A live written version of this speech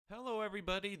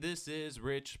everybody. This is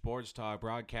Rich Sports Talk,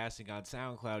 broadcasting on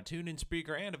SoundCloud, TuneIn,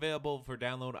 Spreaker, and available for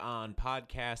download on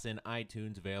podcasts and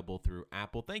iTunes, available through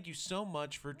Apple. Thank you so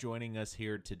much for joining us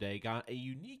here today. Got a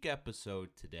unique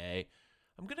episode today.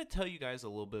 I'm going to tell you guys a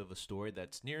little bit of a story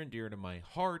that's near and dear to my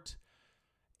heart,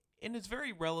 and it's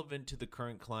very relevant to the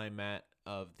current climate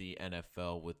of the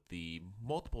NFL with the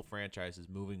multiple franchises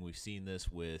moving. We've seen this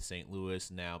with St.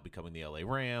 Louis now becoming the LA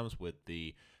Rams, with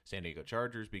the San Diego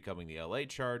Chargers becoming the LA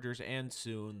Chargers, and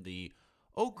soon the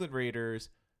Oakland Raiders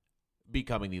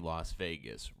becoming the Las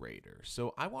Vegas Raiders.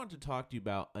 So I wanted to talk to you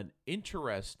about an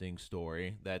interesting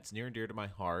story that's near and dear to my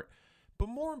heart, but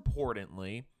more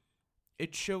importantly,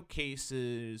 it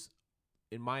showcases,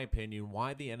 in my opinion,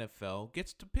 why the NFL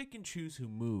gets to pick and choose who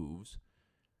moves,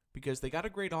 because they got a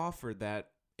great offer that,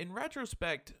 in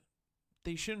retrospect,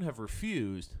 they shouldn't have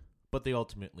refused, but they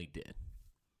ultimately did.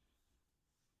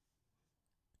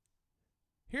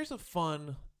 Here's a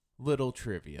fun little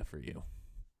trivia for you.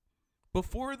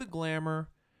 Before the glamour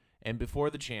and before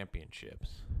the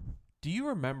championships, do you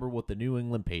remember what the New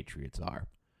England Patriots are?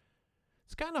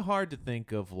 It's kind of hard to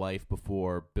think of life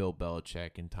before Bill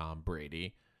Belichick and Tom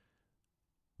Brady.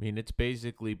 I mean, it's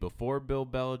basically before Bill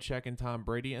Belichick and Tom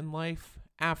Brady, and life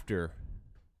after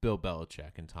Bill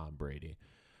Belichick and Tom Brady.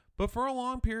 But for a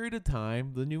long period of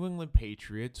time, the New England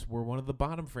Patriots were one of the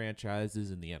bottom franchises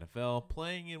in the NFL,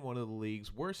 playing in one of the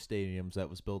league's worst stadiums that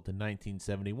was built in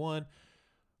 1971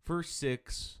 for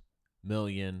 $6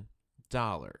 million.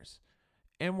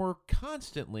 And we're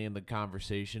constantly in the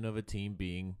conversation of a team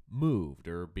being moved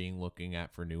or being looking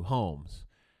at for new homes.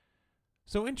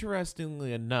 So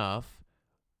interestingly enough,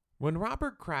 when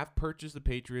Robert Kraft purchased the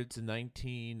Patriots in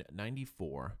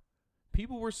 1994,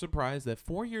 people were surprised that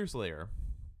 4 years later,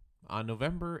 on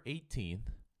November 18th,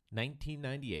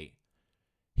 1998,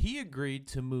 he agreed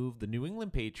to move the New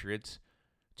England Patriots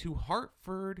to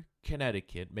Hartford,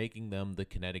 Connecticut, making them the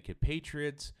Connecticut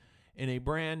Patriots in a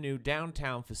brand new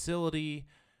downtown facility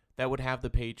that would have the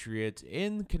Patriots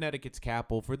in Connecticut's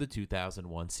capital for the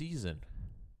 2001 season.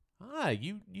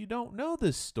 You don't know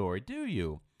this story, do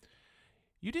you?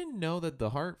 You didn't know that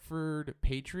the Hartford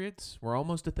Patriots were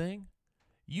almost a thing?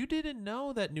 You didn't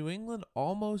know that New England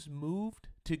almost moved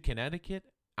to Connecticut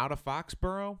out of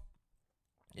Foxborough?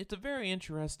 It's a very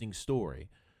interesting story.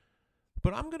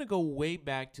 But I'm going to go way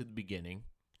back to the beginning,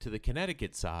 to the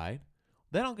Connecticut side.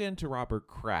 Then I'll get into Robert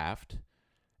Kraft,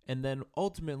 and then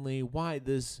ultimately why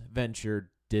this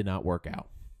venture did not work out.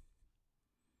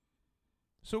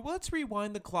 So let's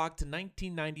rewind the clock to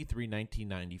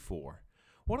 1993-1994.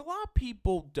 What a lot of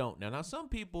people don't know. Now, some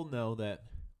people know that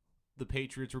the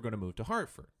Patriots were going to move to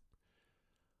Hartford.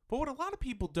 But what a lot of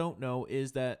people don't know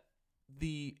is that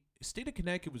the state of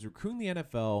Connecticut was recruiting the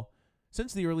NFL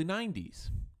since the early 90s.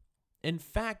 In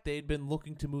fact, they had been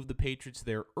looking to move the Patriots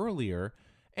there earlier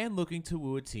and looking to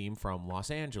woo a team from Los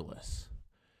Angeles.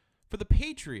 For the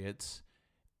Patriots,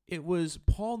 it was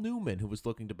Paul Newman who was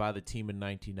looking to buy the team in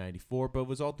 1994, but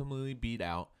was ultimately beat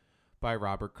out by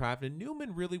Robert Kraft, and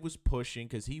Newman really was pushing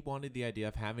because he wanted the idea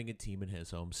of having a team in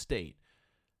his home state.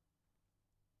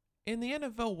 And the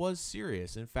NFL was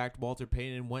serious. In fact, Walter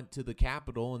Payton went to the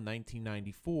Capitol in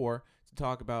 1994 to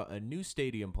talk about a new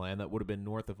stadium plan that would have been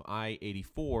north of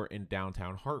I-84 in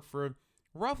downtown Hartford,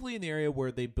 roughly in the area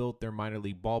where they built their minor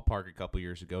league ballpark a couple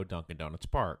years ago, Dunkin' Donuts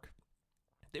Park.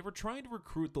 They were trying to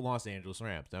recruit the Los Angeles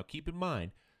Rams. Now, keep in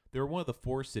mind, they were one of the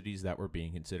four cities that were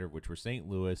being considered, which were St.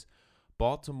 Louis,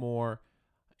 Baltimore,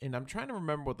 and I'm trying to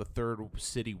remember what the third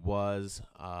city was.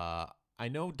 I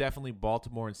know definitely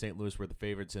Baltimore and St. Louis were the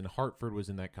favorites, and Hartford was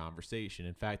in that conversation.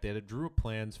 In fact, they had drew up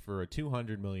plans for a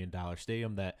 $200 million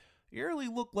stadium that eerily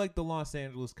looked like the Los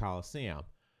Angeles Coliseum.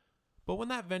 But when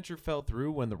that venture fell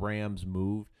through, when the Rams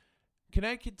moved,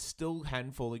 Connecticut still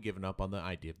hadn't fully given up on the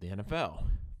idea of the NFL.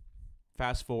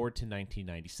 Fast forward to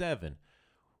 1997,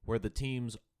 where the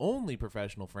team's only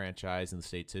professional franchise in the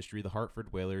state's history, the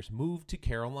Hartford Whalers, moved to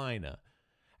Carolina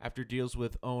after deals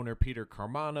with owner Peter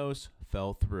Karmanos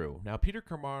fell through. Now, Peter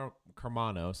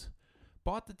Karmanos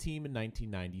bought the team in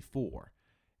 1994.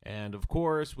 And, of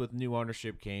course, with new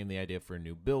ownership came the idea for a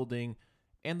new building,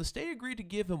 and the state agreed to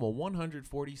give him a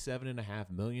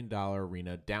 $147.5 million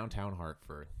arena downtown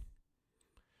Hartford.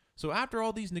 So after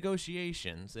all these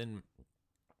negotiations, and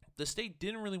the state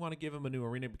didn't really want to give him a new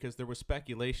arena because there was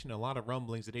speculation, a lot of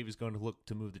rumblings that he was going to look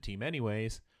to move the team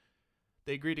anyways.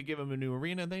 They agreed to give him a new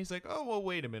arena, and then he's like, oh, well,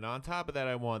 wait a minute. On top of that,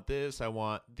 I want this. I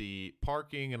want the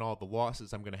parking and all the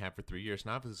losses I'm going to have for 3 years.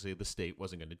 And obviously, the state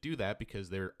wasn't going to do that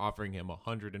because they're offering him a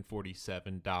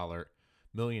 $147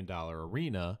 million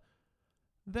arena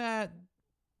that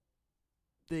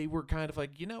they were kind of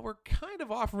like, we're kind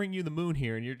of offering you the moon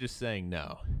here, and you're just saying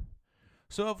no.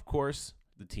 So, of course,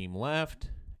 the team left,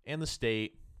 and the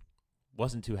state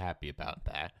wasn't too happy about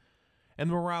that, and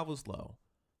the morale was low.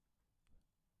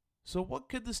 So, what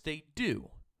could the state do?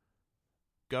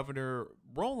 Governor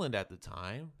Rowland at the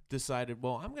time decided,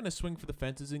 well, I'm going to swing for the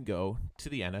fences and go to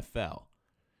the NFL.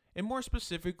 And more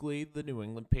specifically, the New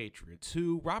England Patriots,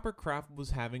 who Robert Kraft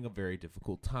was having a very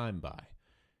difficult time by.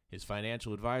 His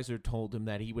financial advisor told him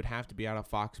that he would have to be out of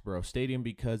Foxborough Stadium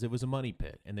because it was a money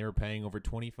pit, and they were paying over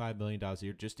 $25 million a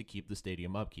year just to keep the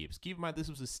stadium upkeep. Keep in mind, this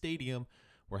was a stadium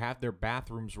where half their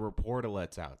bathrooms were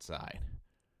portalets outside.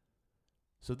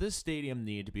 So this stadium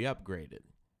needed to be upgraded.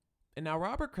 And now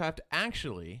Robert Kraft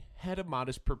actually had a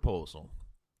modest proposal.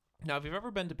 Now, if you've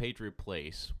ever been to Patriot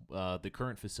Place, the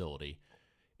current facility,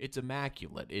 it's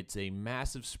immaculate. It's a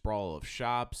massive sprawl of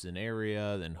shops and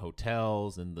area and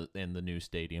hotels and the new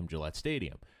stadium, Gillette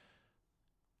Stadium.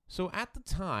 So at the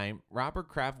time, Robert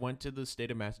Kraft went to the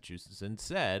state of Massachusetts and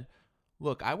said,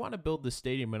 look, I want to build the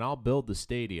stadium and I'll build the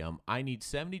stadium. I need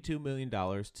 $72 million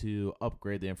to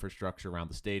upgrade the infrastructure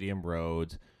around the stadium,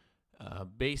 roads,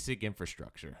 basic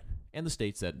infrastructure. And the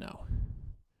state said no.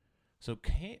 So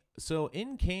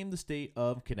in came the state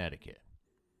of Connecticut.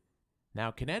 Now,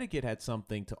 Connecticut had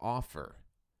something to offer.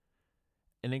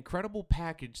 An incredible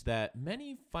package that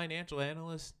many financial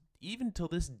analysts, even till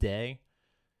this day,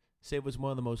 say was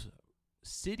one of the most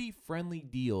city-friendly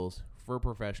deals for a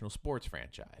professional sports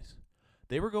franchise.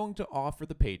 They were going to offer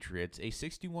the Patriots a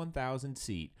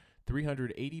 61,000-seat,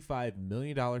 $385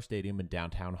 million stadium in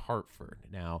downtown Hartford.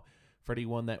 Now, for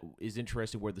anyone that is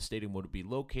interested where the stadium would be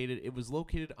located, it was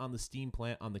located on the steam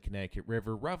plant on the Connecticut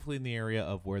River, roughly in the area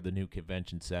of where the new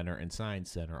convention center and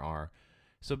science center are.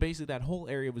 So basically that whole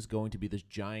area was going to be this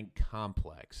giant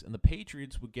complex, and the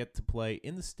Patriots would get to play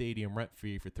in the stadium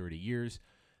rent-free for 30 years.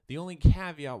 The only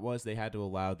caveat was they had to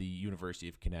allow the University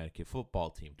of Connecticut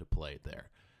football team to play there.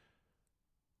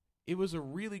 It was a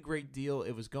really great deal.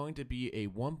 It was going to be a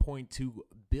 $1.2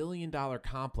 billion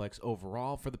complex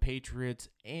overall for the Patriots.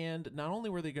 And not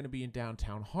only were they going to be in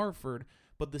downtown Hartford,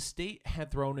 but the state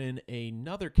had thrown in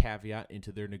another caveat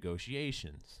into their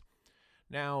negotiations.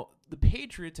 Now, the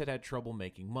Patriots had trouble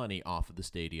making money off of the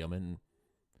stadium in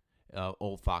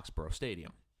Old Foxborough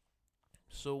Stadium.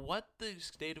 So what the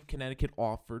state of Connecticut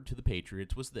offered to the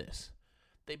Patriots was this.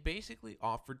 They basically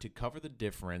offered to cover the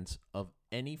difference of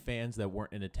any fans that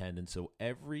weren't in attendance, so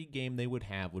every game they would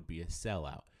have would be a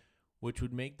sellout, which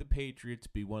would make the Patriots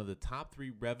be one of the top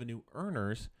 3 revenue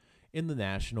earners in the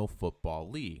National Football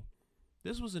League.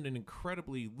 This was an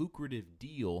incredibly lucrative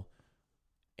deal,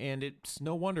 and it's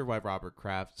no wonder why Robert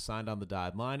Kraft signed on the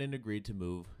dotted line and agreed to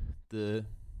move the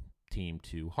team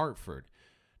to Hartford.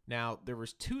 Now, there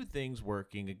was 2 things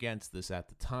working against this at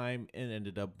the time and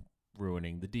ended up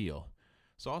ruining the deal.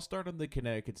 So I'll start on the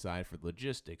Connecticut side for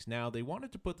logistics. Now, they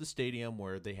wanted to put the stadium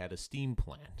where they had a steam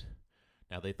plant.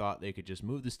 Now, they thought they could just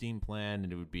move the steam plant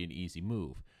and it would be an easy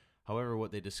move. However,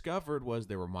 what they discovered was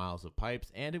there were miles of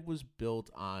pipes, and it was built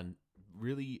on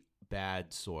really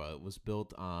bad soil. It was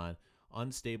built on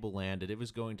unstable land, and it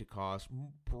was going to cost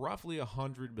roughly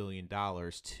 $100 million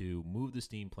to move the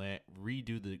steam plant,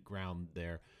 redo the ground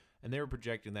there. And they were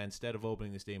projecting that instead of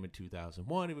opening the stadium in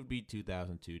 2001, it would be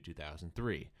 2002,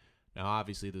 2003. Now,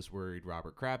 obviously, this worried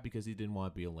Robert Kraft because he didn't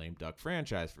want to be a lame duck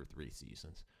franchise for 3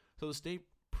 seasons. So the state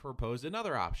proposed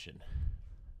another option.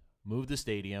 Move the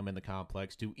stadium and the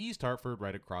complex to East Hartford,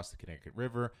 right across the Connecticut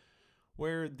River,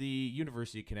 where the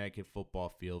University of Connecticut football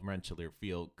field, Rensselaer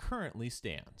Field, currently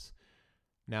stands.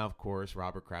 Now, of course,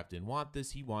 Robert Kraft didn't want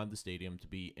this. He wanted the stadium to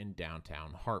be in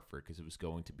downtown Hartford because it was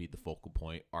going to be the focal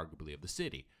point, arguably, of the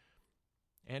city.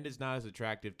 And it's not as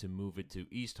attractive to move it to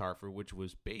East Hartford, which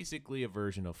was basically a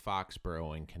version of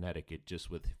Foxborough in Connecticut,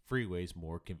 just with freeways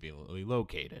more conveniently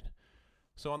located.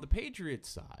 So on the Patriots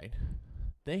side,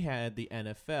 they had the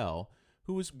NFL,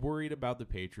 who was worried about the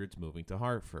Patriots moving to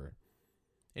Hartford.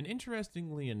 And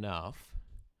interestingly enough,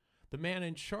 the man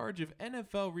in charge of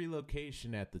NFL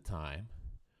relocation at the time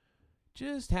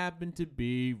just happened to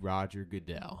be Roger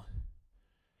Goodell.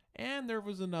 And there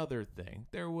was another thing.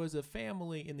 There was a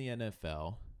family in the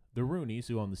NFL, the Rooneys,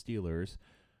 who own the Steelers,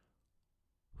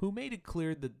 who made it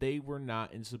clear that they were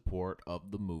not in support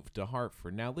of the move to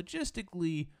Hartford. Now,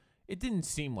 logistically, it didn't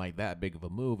seem like that big of a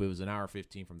move. It was an hour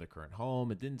 15 from their current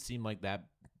home. It didn't seem like that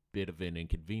bit of an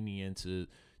inconvenience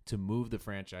to move the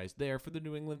franchise there for the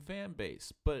New England fan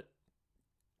base. But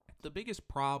the biggest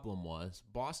problem was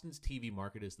Boston's TV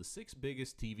market is the 6th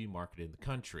biggest TV market in the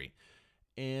country.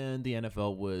 And the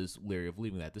NFL was leery of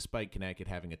leaving that, despite Connecticut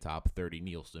having a top 30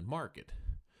 Nielsen market.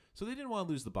 So they didn't want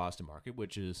to lose the Boston market,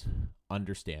 which is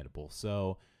understandable.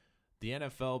 So the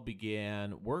NFL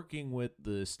began working with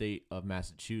the state of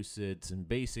Massachusetts and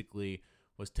basically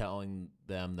was telling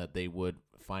them that they would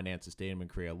finance the stadium and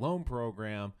create a loan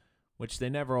program, which they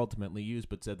never ultimately used,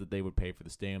 but said that they would pay for the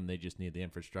stadium. They just needed the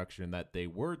infrastructure, and that they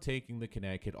were taking the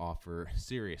Connecticut offer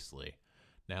seriously.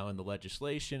 Now, in the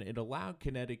legislation, it allowed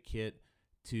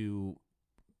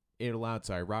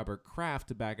Robert Kraft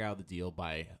to back out of the deal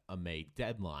by a May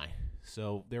deadline.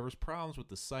 So there was problems with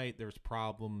the site. There was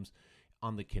problems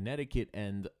on the Connecticut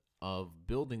end of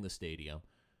building the stadium.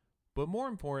 But more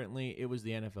importantly, it was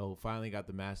the NFL who finally got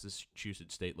the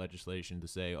Massachusetts state legislation to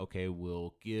say, okay,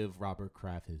 we'll give Robert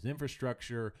Kraft his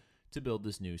infrastructure to build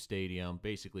this new stadium,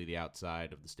 basically the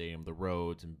outside of the stadium, the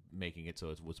roads, and making it so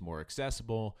it was more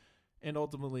accessible. And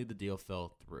ultimately, the deal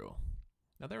fell through.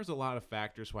 Now, there was a lot of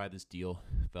factors why this deal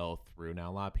fell through. Now,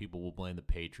 a lot of people will blame the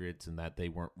Patriots and that they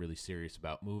weren't really serious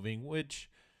about moving, which,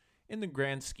 in the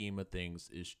grand scheme of things,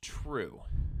 is true.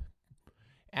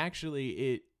 Actually,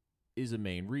 it is a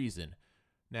main reason.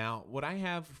 Now, what I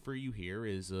have for you here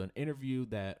is an interview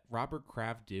that Robert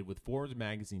Kraft did with Forbes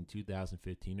magazine in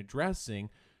 2015, addressing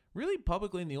really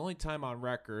publicly and the only time on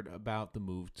record about the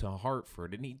move to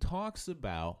Hartford. And he talks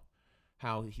about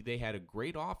how they had a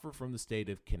great offer from the state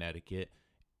of Connecticut,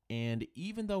 and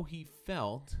even though he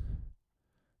felt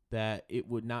that it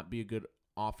would not be a good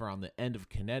offer on the end of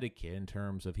Connecticut in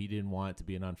terms of he didn't want it to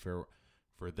be an unfair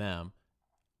for them,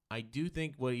 I do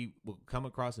think what he will come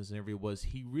across in this interview was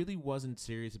he really wasn't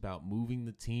serious about moving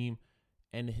the team,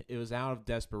 and it was out of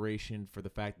desperation for the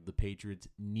fact that the Patriots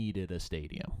needed a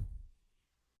stadium.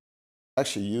 I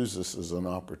actually use this as an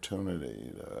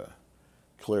opportunity to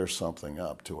clear something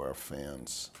up to our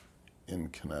fans in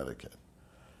Connecticut,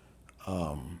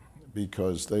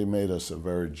 because they made us a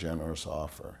very generous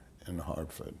offer in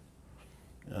Hartford.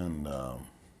 And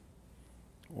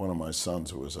one of my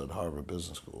sons who was at Harvard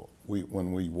Business School,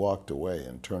 when we walked away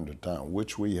and turned it down,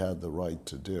 which we had the right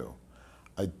to do,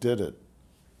 I did it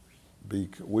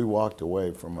because we walked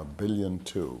away from $1.2 billion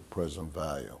present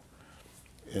value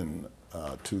in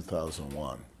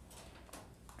 2001.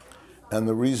 And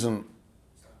the reason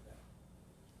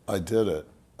I did it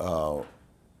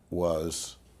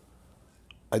was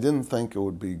I didn't think it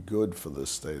would be good for the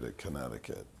state of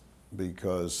Connecticut,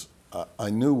 because I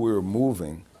knew we were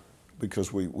moving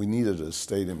because we needed a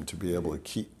stadium to be able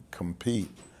to compete,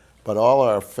 but all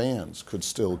our fans could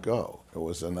still go. It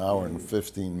was an hour and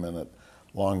 15-minute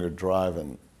longer drive,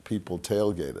 and people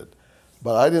tailgated.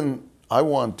 But I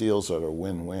want deals that are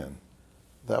win-win.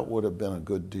 That would have been a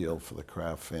good deal for the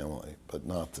Kraft family, but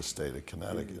not the state of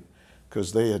Connecticut,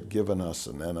 because they had given us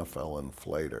an NFL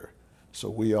inflator. So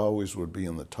we always would be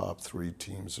in the top 3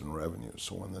 teams in revenue.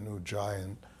 So when the new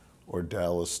Giant or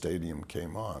Dallas Stadium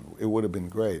came on, it would have been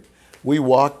great. We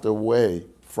walked away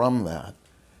from that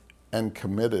and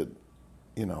committed,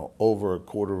 over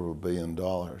 $250 million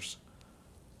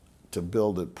to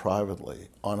build it privately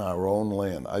on our own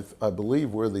land. I believe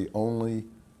we're the only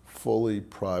fully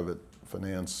private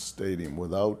financed stadium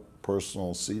without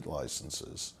personal seat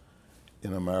licenses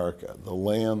in America. The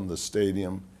land, the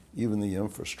stadium, even the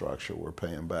infrastructure we're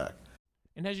paying back.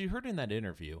 And as you heard in that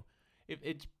interview,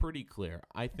 it's pretty clear.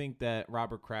 I think that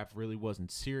Robert Kraft really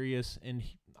wasn't serious, and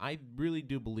I really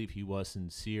do believe he was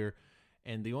sincere.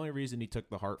 And the only reason he took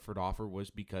the Hartford offer was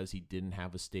because he didn't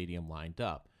have a stadium lined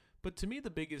up. But to me, the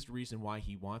biggest reason why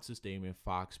he wants a stadium in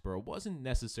Foxborough wasn't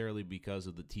necessarily because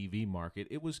of the TV market.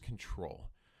 It was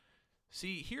control.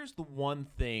 See, here's the one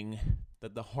thing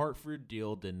that the Hartford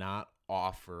deal did not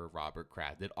offer Robert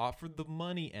Kraft. It offered the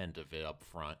money end of it up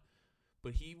front,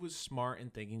 but he was smart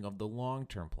in thinking of the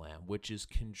long-term plan, which is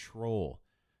control.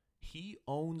 He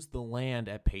owns the land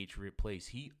at Patriot Place.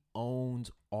 He owns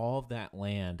all of that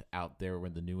land out there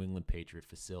in the New England Patriot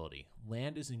facility.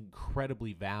 Land is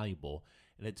incredibly valuable,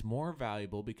 and it's more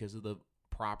valuable because of the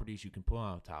properties you can put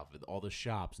on top of it, all the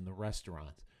shops and the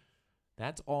restaurants.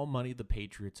 That's all money the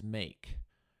Patriots make.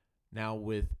 Now,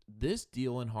 with this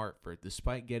deal in Hartford,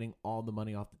 despite getting all the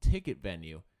money off the ticket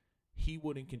venue, he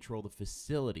wouldn't control the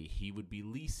facility. He would be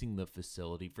leasing the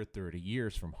facility for 30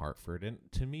 years from Hartford. And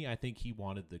to me, I think he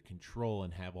wanted the control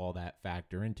and have all that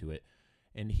factor into it.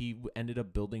 And he ended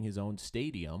up building his own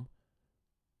stadium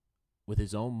with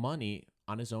his own money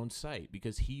on his own site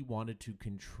because he wanted to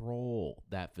control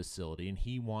that facility and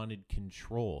he wanted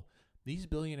control. These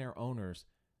billionaire owners,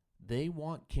 they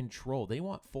want control. They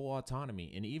want full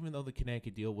autonomy. And even though the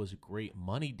Connecticut deal was a great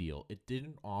money deal, it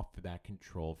didn't offer that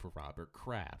control for Robert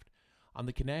Kraft. On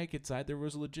the Connecticut side, there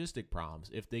was logistic problems.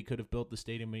 If they could have built the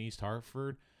stadium in East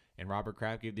Hartford and Robert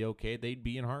Kraft gave the okay, they'd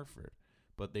be in Hartford.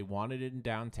 But they wanted it in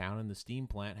downtown, and the steam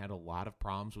plant had a lot of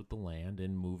problems with the land,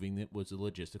 and moving it was a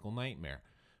logistical nightmare.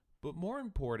 But more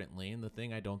importantly, and the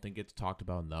thing I don't think gets talked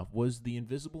about enough, was the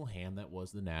invisible hand that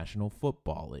was the National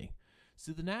Football League.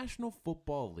 So the National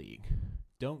Football League,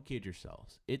 don't kid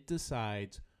yourselves, it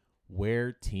decides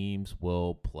where teams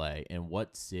will play and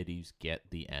what cities get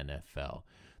the NFL.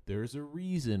 There's a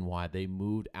reason why they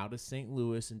moved out of St.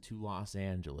 Louis into Los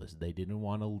Angeles. They didn't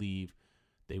want to leave.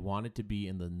 They wanted to be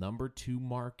in the number 2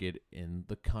 market in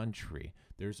the country.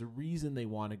 There's a reason they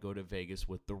want to go to Vegas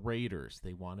with the Raiders.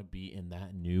 They want to be in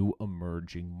that new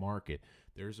emerging market.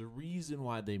 There's a reason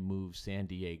why they moved San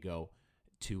Diego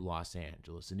to Los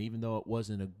Angeles. And even though it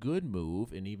wasn't a good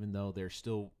move, and even though they're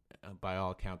still, by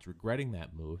all accounts, regretting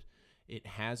that move, it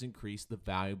has increased the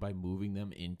value by moving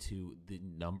them into the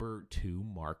number 2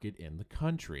 market in the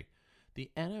country. The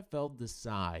NFL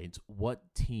decides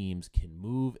what teams can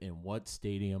move and what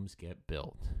stadiums get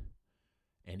built.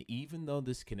 And even though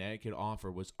this Connecticut offer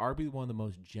was arguably one of the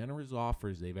most generous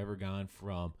offers they've ever gone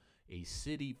from a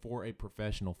city for a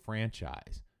professional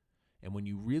franchise, and when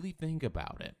you really think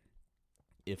about it,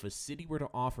 if a city were to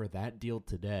offer that deal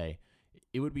today,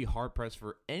 it would be hard-pressed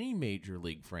for any major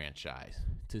league franchise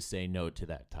to say no to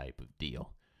that type of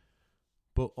deal.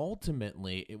 But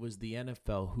ultimately, it was the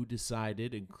NFL who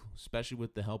decided, especially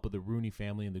with the help of the Rooney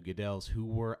family and the Goodells, who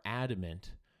were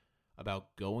adamant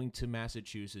about going to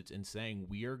Massachusetts and saying,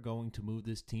 we are going to move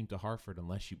this team to Hartford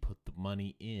unless you put the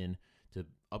money in to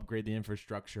upgrade the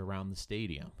infrastructure around the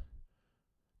stadium.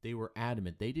 They were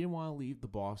adamant. They didn't want to leave the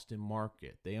Boston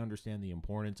market. They understand the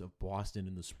importance of Boston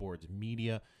in the sports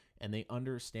media, and they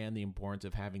understand the importance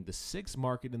of having the 6th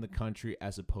market in the country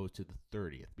as opposed to the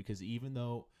 30th. Because even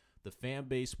though the fan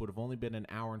base would have only been an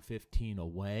hour and 15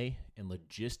 away, and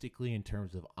logistically in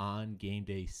terms of on game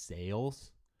day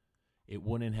sales, it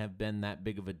wouldn't have been that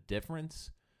big of a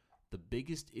difference. The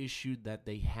biggest issue that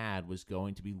they had was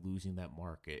going to be losing that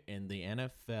market. And the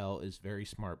NFL is very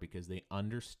smart because they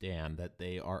understand that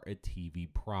they are a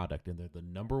TV product and they're the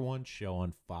number 1 show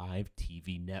on 5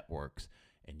 TV networks.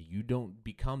 And you don't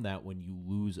become that when you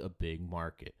lose a big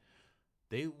market.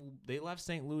 They left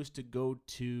St. Louis to go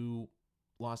to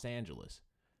Los Angeles.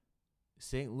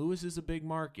 St. Louis is a big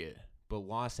market, but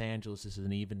Los Angeles is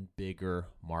an even bigger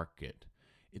market.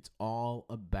 It's all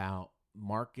about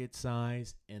market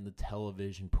size and the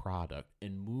television product,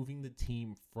 and moving the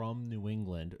team from New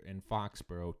England and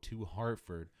Foxborough to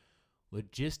Hartford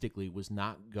logistically was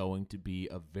not going to be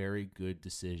a very good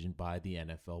decision by the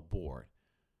NFL board.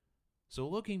 So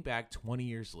looking back 20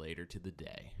 years later to the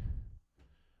day,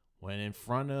 when in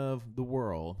front of the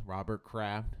world, Robert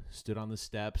Kraft stood on the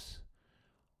steps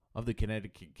of the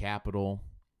Connecticut Capitol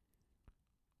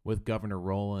with Governor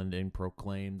Rowland and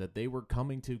proclaimed that they were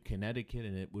coming to Connecticut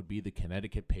and it would be the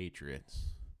Connecticut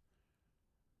Patriots.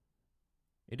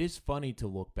 It is funny to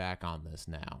look back on this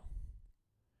now.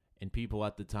 And people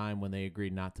at the time when they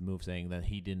agreed not to move saying that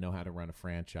he didn't know how to run a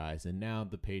franchise. And now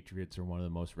the Patriots are one of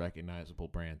the most recognizable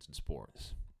brands in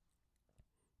sports.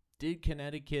 Did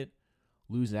Connecticut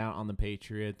lose out on the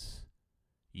Patriots?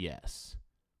 Yes.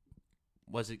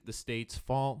 Was it the state's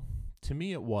fault? To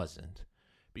me, it wasn't,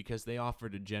 because they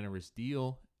offered a generous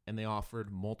deal and they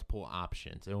offered multiple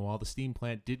options. And while the steam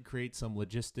plant did create some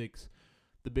logistics,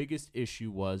 the biggest issue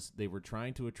was they were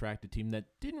trying to attract a team that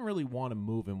didn't really want to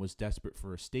move and was desperate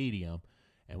for a stadium.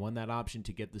 And when that option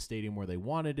to get the stadium where they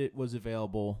wanted it was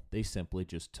available, they simply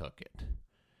just took it.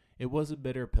 It was a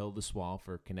bitter pill to swallow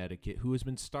for Connecticut, who has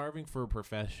been starving for a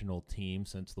professional team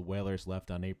since the Whalers left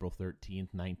on April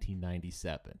 13th,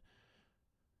 1997.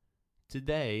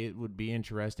 Today, it would be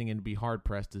interesting and be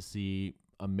hard-pressed to see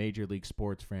a Major League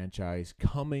Sports franchise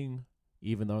coming,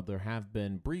 even though there have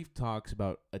been brief talks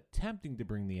about attempting to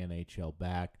bring the NHL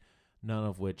back, none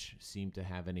of which seem to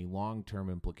have any long-term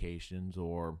implications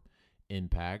or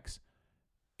impacts.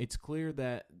 It's clear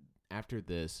that after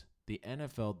this, the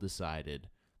NFL decided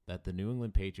that the New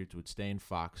England Patriots would stay in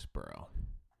Foxborough.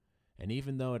 And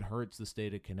even though it hurts the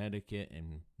state of Connecticut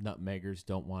and nutmeggers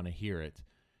don't want to hear it,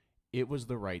 it was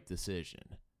the right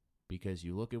decision, because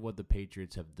you look at what the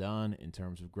Patriots have done in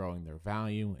terms of growing their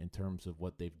value, in terms of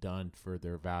what they've done for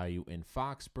their value in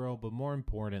Foxborough, but more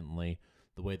importantly,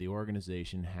 the way the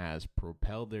organization has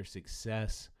propelled their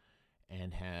success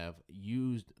and have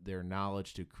used their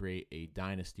knowledge to create a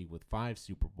dynasty with 5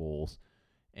 Super Bowls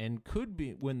and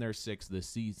could win their 6th this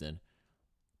season.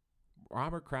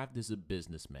 Robert Kraft is a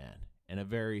businessman and a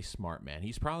very smart man.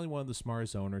 He's probably one of the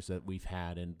smartest owners that we've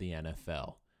had in the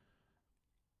NFL.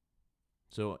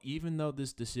 So even though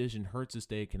this decision hurts the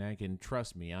state of Connecticut, and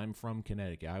trust me, I'm from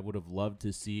Connecticut, I would have loved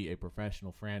to see a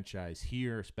professional franchise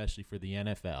here, especially for the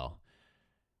NFL.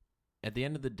 At the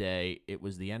end of the day, it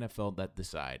was the NFL that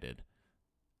decided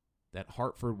that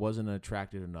Hartford wasn't an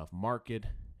attractive enough market,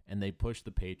 and they pushed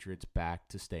the Patriots back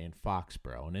to stay in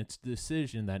Foxborough. And it's a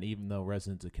decision that even though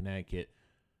residents of Connecticut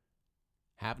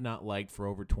have not liked for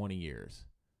over 20 years,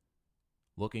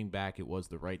 looking back, it was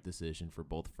the right decision for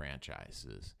both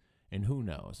franchises. And who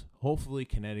knows? Hopefully,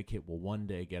 Connecticut will one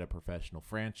day get a professional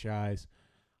franchise.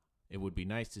 It would be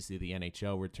nice to see the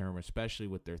NHL return, especially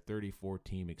with their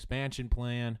 34-team expansion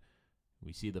plan.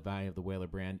 We see the value of the Whaler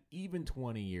brand even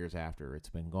 20 years after it's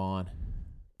been gone.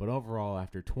 But overall,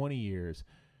 after 20 years,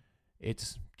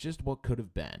 it's just what could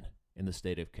have been in the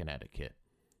state of Connecticut.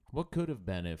 What could have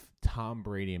been if Tom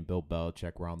Brady and Bill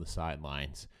Belichick were on the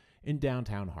sidelines in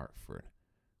downtown Hartford?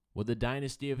 Would the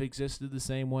dynasty have existed the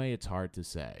same way? It's hard to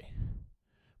say.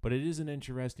 But it is an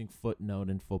interesting footnote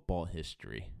in football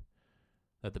history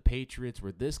that the Patriots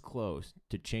were this close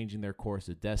to changing their course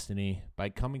of destiny by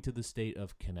coming to the state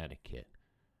of Connecticut.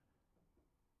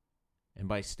 And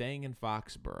by staying in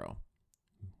Foxborough,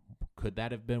 could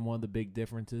that have been one of the big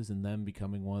differences in them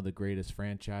becoming one of the greatest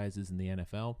franchises in the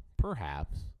NFL?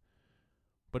 Perhaps.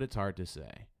 But it's hard to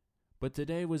say. But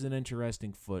today was an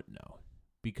interesting footnote,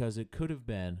 because it could have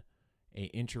been an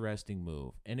interesting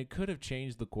move, and it could have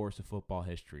changed the course of football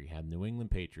history had New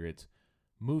England Patriots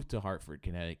moved to Hartford,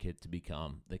 Connecticut to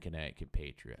become the Connecticut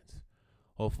Patriots.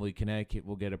 Hopefully, Connecticut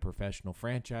will get a professional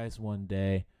franchise one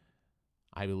day.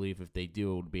 I believe if they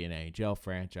do, it would be an NHL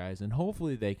franchise, and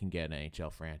hopefully they can get an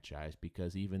NHL franchise,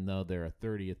 because even though they're a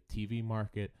 30th TV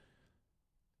market,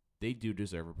 they do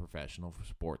deserve a professional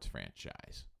sports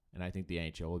franchise, and I think the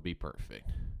NHL would be perfect.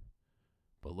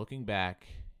 But looking back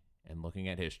and looking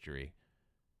at history,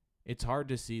 it's hard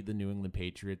to see the New England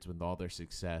Patriots with all their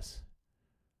success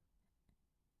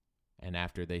and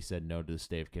after they said no to the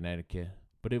state of Connecticut.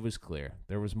 But it was clear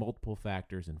there was multiple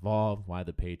factors involved why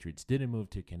the Patriots didn't move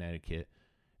to Connecticut.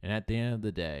 And at the end of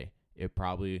the day, it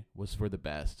probably was for the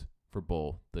best for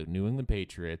both the New England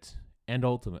Patriots and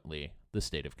ultimately the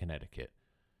state of Connecticut.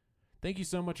 Thank you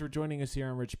so much for joining us here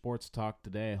on Rich Sports Talk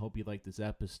today. I hope you liked this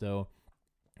episode.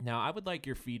 Now, I would like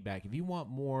your feedback. If you want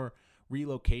more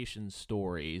relocation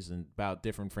stories and about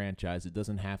different franchises, it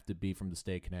doesn't have to be from the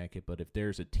state of Connecticut, but if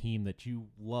there's a team that you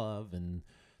love and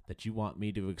that you want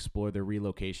me to explore their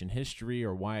relocation history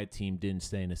or why a team didn't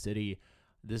stay in a city,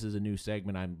 this is a new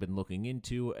segment I've been looking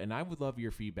into, and I would love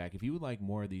your feedback. If you would like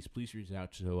more of these, please reach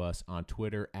out to us on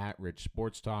Twitter at Rich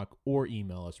Sports Talk or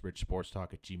email us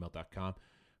richsportstalk@gmail.com.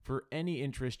 For any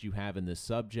interest you have in this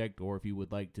subject, or if you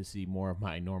would like to see more of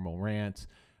my normal rants,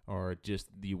 or just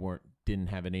you didn't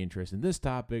have any interest in this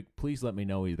topic, please let me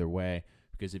know either way.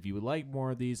 Because if you would like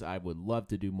more of these, I would love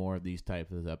to do more of these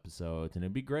types of episodes, and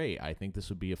it'd be great. I think this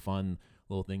would be a fun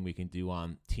little thing we can do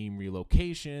on team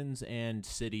relocations and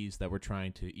cities that we're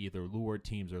trying to either lure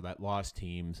teams or that lost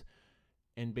teams,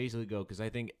 and basically go, because I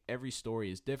think every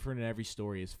story is different and every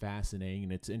story is fascinating,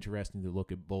 and it's interesting to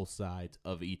look at both sides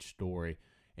of each story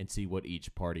and see what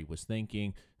each party was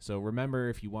thinking. So remember,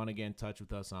 if you want to get in touch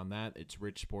with us on that, it's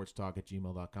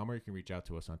richsportstalk@gmail.com, or you can reach out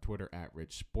to us on Twitter at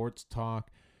richsportstalk.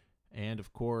 And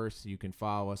of course, you can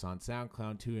follow us on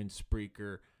SoundCloud too and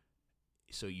Spreaker,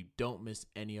 so you don't miss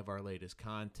any of our latest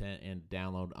content, and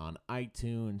download on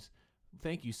iTunes.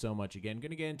 Thank you so much again.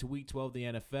 Going to get into Week 12 of the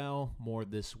NFL more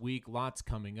this week. Lots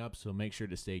coming up, so make sure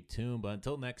to stay tuned. But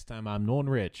until next time, I'm Nolan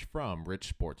Rich from Rich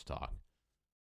Sports Talk.